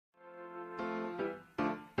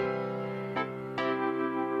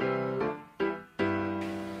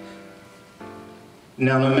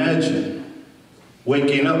Now imagine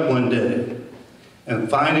waking up one day and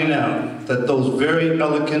finding out that those very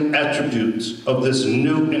elegant attributes of this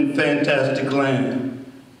new and fantastic land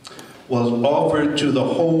was offered to the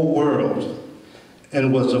whole world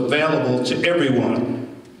and was available to everyone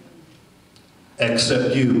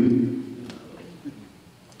except you.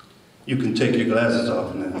 You can take your glasses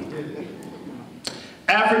off now.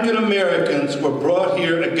 African Americans were brought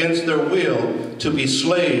here against their will to be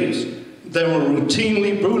slaves. They were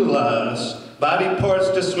routinely brutalized, body parts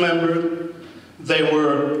dismembered. They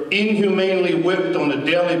were inhumanely whipped on a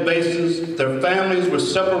daily basis. Their families were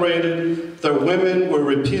separated. Their women were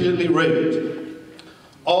repeatedly raped,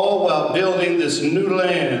 all while building this new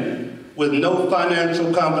land with no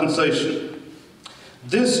financial compensation.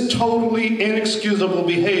 This totally inexcusable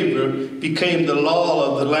behavior became the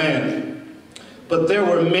law of the land. But there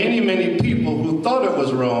were many, many people who thought it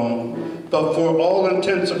was wrong, but for all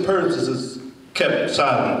intents and purposes, kept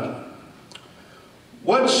silent.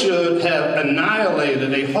 What should have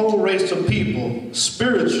annihilated a whole race of people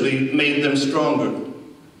spiritually made them stronger.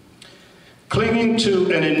 Clinging to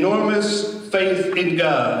an enormous faith in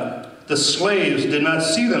God, the slaves did not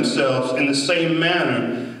see themselves in the same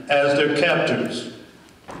manner as their captors.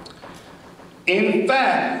 In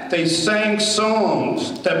fact, they sang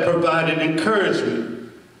songs that provided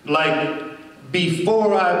encouragement, like,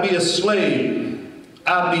 "Before I be a slave,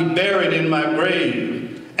 I'll be buried in my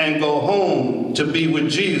grave and go home to be with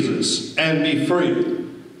Jesus and be free."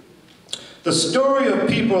 The story of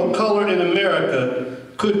people of color in America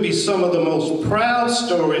could be some of the most proud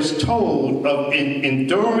stories told of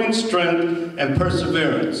enduring strength and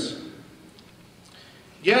perseverance.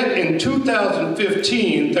 Yet in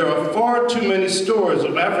 2015, there are far too many stories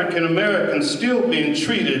of African Americans still being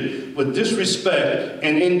treated with disrespect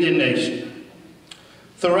and indignation.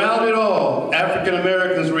 Throughout it all, African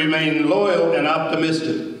Americans remain loyal and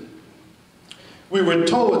optimistic. We were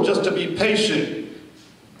told just to be patient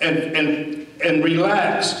and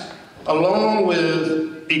relaxed, along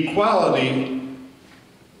with equality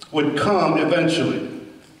would come eventually.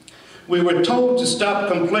 We were told to stop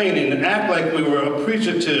complaining and act like we were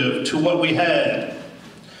appreciative to what we had.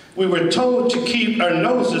 We were told to keep our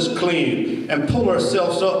noses clean and pull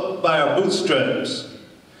ourselves up by our bootstraps.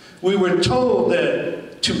 We were told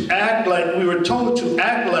to act like we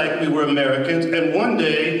were Americans, and one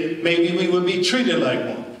day maybe we would be treated like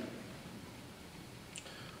one.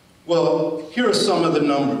 Well, here are some of the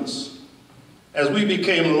numbers. As we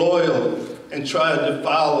became loyal and tried to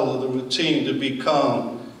follow the routine to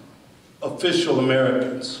become official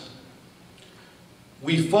Americans,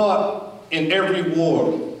 we fought in every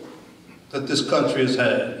war that this country has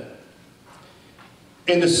had.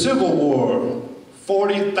 In the Civil War,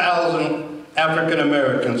 40,000 African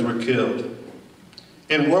Americans were killed.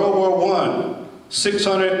 In World War I,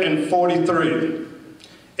 643.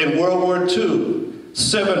 In World War II,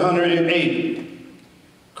 708.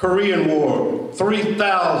 Korean War,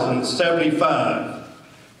 3,075.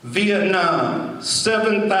 Vietnam,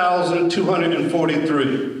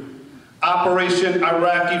 7,243. Operation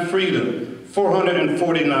Iraqi Freedom,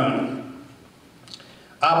 449.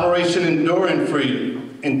 Operation Enduring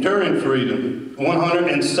Freedom,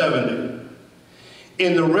 170.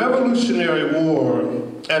 In the Revolutionary War,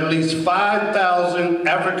 at least 5,000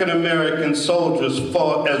 African American soldiers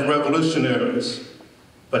fought as revolutionaries.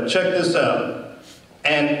 But check this out,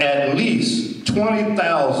 and at least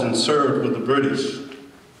 20,000 served with the British.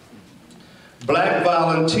 Black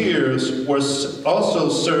volunteers were also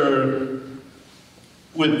served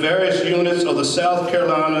with various units of the South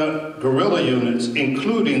Carolina guerrilla units,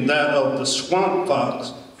 including that of the Swamp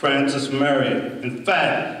Fox, Francis Marion. In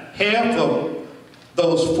fact, half of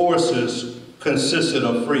those forces consisted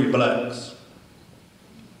of free blacks.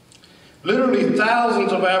 Literally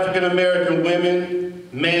thousands of African American women,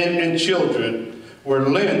 men, and children were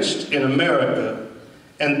lynched in America,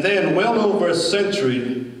 and then well over a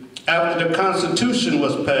century after the Constitution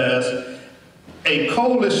was passed, a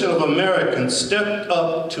coalition of Americans stepped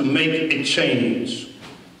up to make a change.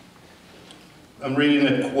 I'm reading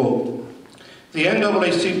a quote. The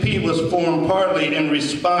NAACP was formed partly in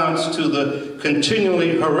response to the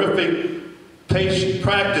continually horrific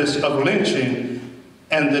practice of lynching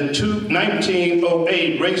and the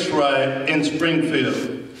 1908 race riot in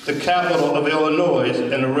Springfield, the capital of Illinois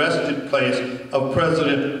and the resting place of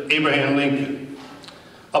President Abraham Lincoln.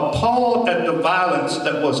 Appalled at the violence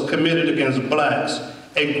that was committed against blacks,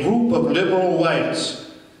 a group of liberal whites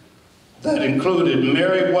that included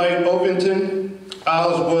Mary White Ovington,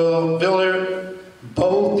 Oswald Villard,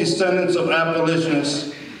 both descendants of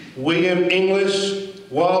abolitionists, William English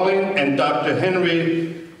Walling, and Dr.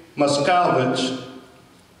 Henry Muscovich,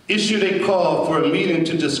 issued a call for a meeting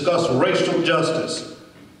to discuss racial justice.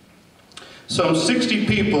 Some 60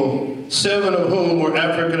 people, 7 of whom were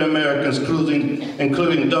African Americans,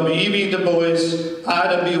 including W.E.B. Du Bois,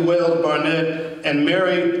 Ida B. Wells Barnett, and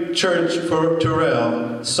Mary Church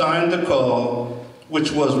Terrell, signed the call,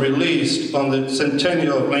 which was released on the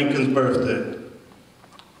centennial of Lincoln's birthday.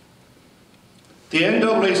 The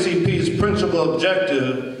NAACP's principal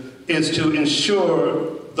objective is to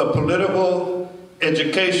ensure the political,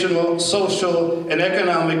 educational, social, and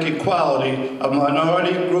economic equality of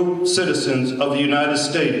minority group citizens of the United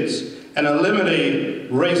States and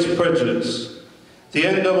eliminate race prejudice. The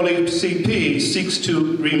NAACP seeks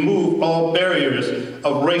to remove all barriers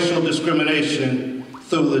of racial discrimination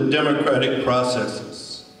through the democratic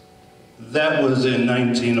processes. That was in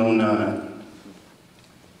 1909.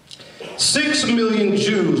 6 million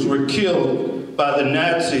Jews were killed by the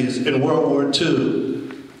Nazis in World War II.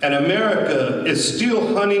 And America is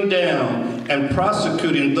still hunting down and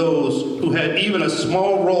prosecuting those who had even a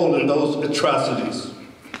small role in those atrocities.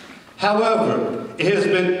 However, it has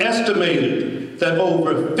been estimated that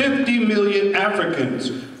over 50 million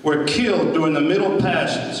Africans were killed during the Middle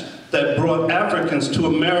Passage that brought Africans to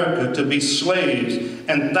America to be slaves,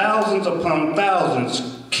 and thousands upon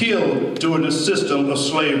thousands killed during the system of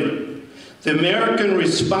slavery. The American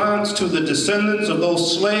response to the descendants of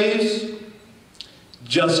those slaves: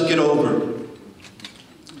 just get over it.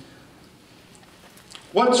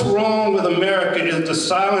 What's wrong with America is the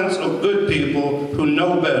silence of good people who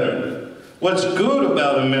know better. What's good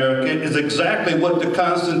about America is exactly what the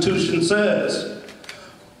Constitution says.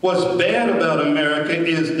 What's bad about America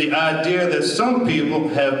is the idea that some people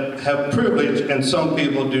have privilege and some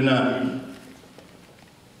people do not.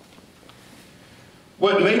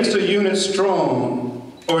 What makes a unit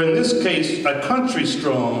strong, or in this case, a country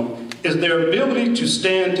strong, is their ability to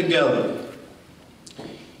stand together.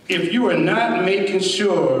 If you are not making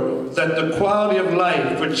sure that the quality of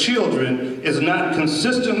life for children is not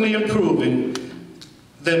consistently improving,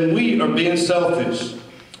 then we are being selfish,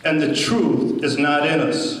 and the truth is not in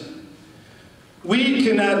us. We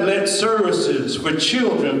cannot let services for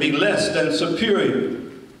children be less than superior.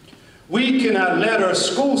 We cannot let our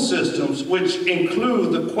school systems, which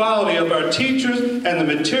include the quality of our teachers and the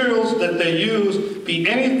materials that they use, be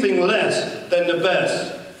anything less than the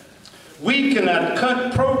best. We cannot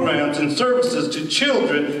cut programs and services to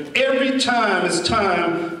children every time it's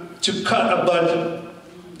time to cut a budget.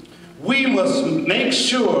 We must make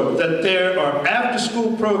sure that there are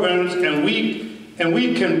after-school programs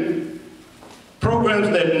programs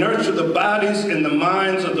that nurture the bodies and the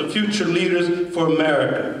minds of the future leaders for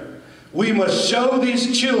America. We must show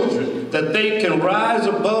these children that they can rise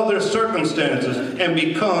above their circumstances and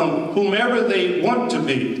become whomever they want to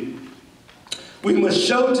be. We must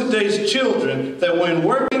show today's children that when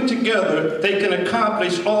working together, they can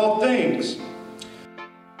accomplish all things.